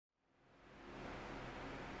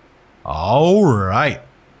All right.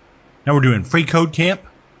 Now we're doing FreeCodeCamp,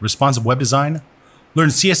 responsive web design. Learn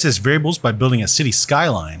CSS variables by building a city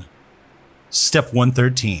skyline. Step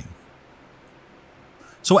 113.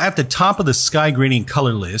 So at the top of the sky gradient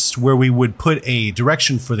color list, where we would put a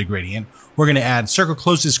direction for the gradient, we're going to add circle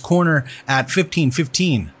closest corner at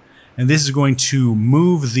 1515. And this is going to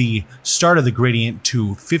move the start of the gradient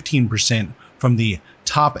to 15% from the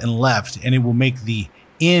top and left, and it will make the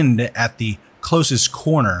end at the closest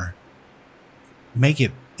corner.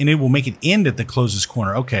 It will make it end at the closest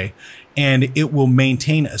corner. Okay. And it will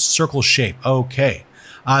maintain a circle shape. Okay.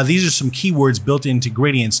 These are some keywords built into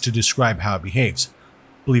gradients to describe how it behaves.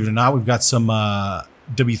 Believe it or not, we've got some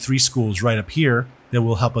W3 schools right up here that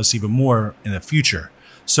will help us even more in the future.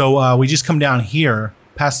 So we just come down here,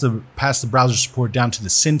 past the browser support down to the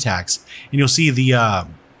syntax, and you'll see the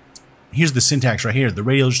here's the syntax right here, the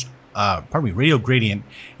radial gradient,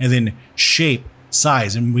 and then shape,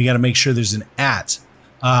 size, and we got to make sure there's an at,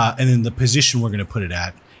 and then the position we're going to put it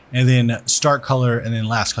at, and then start color, and then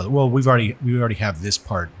last color. Well, we already have this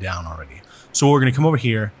part down already. So we're going to come over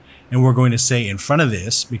here, and we're going to say in front of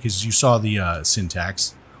this, because you saw the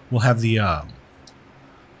syntax, we'll have the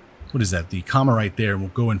what is that? The comma right there. We'll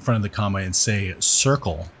go in front of the comma and say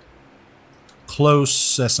circle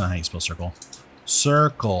close. That's not how you spell circle.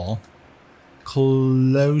 Circle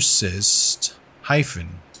closest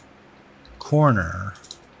hyphen corner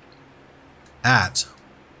at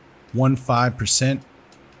 15%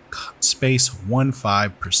 space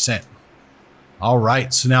 15%. All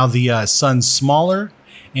right, so now the sun's smaller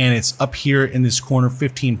and it's up here in this corner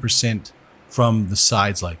 15% from the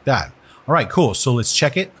sides like that. All right, cool. So let's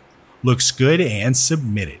check it. Looks good and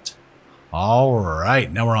submit it. All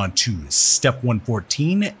right, now we're on to step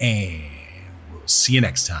 114 and we'll see you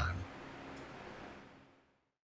next time.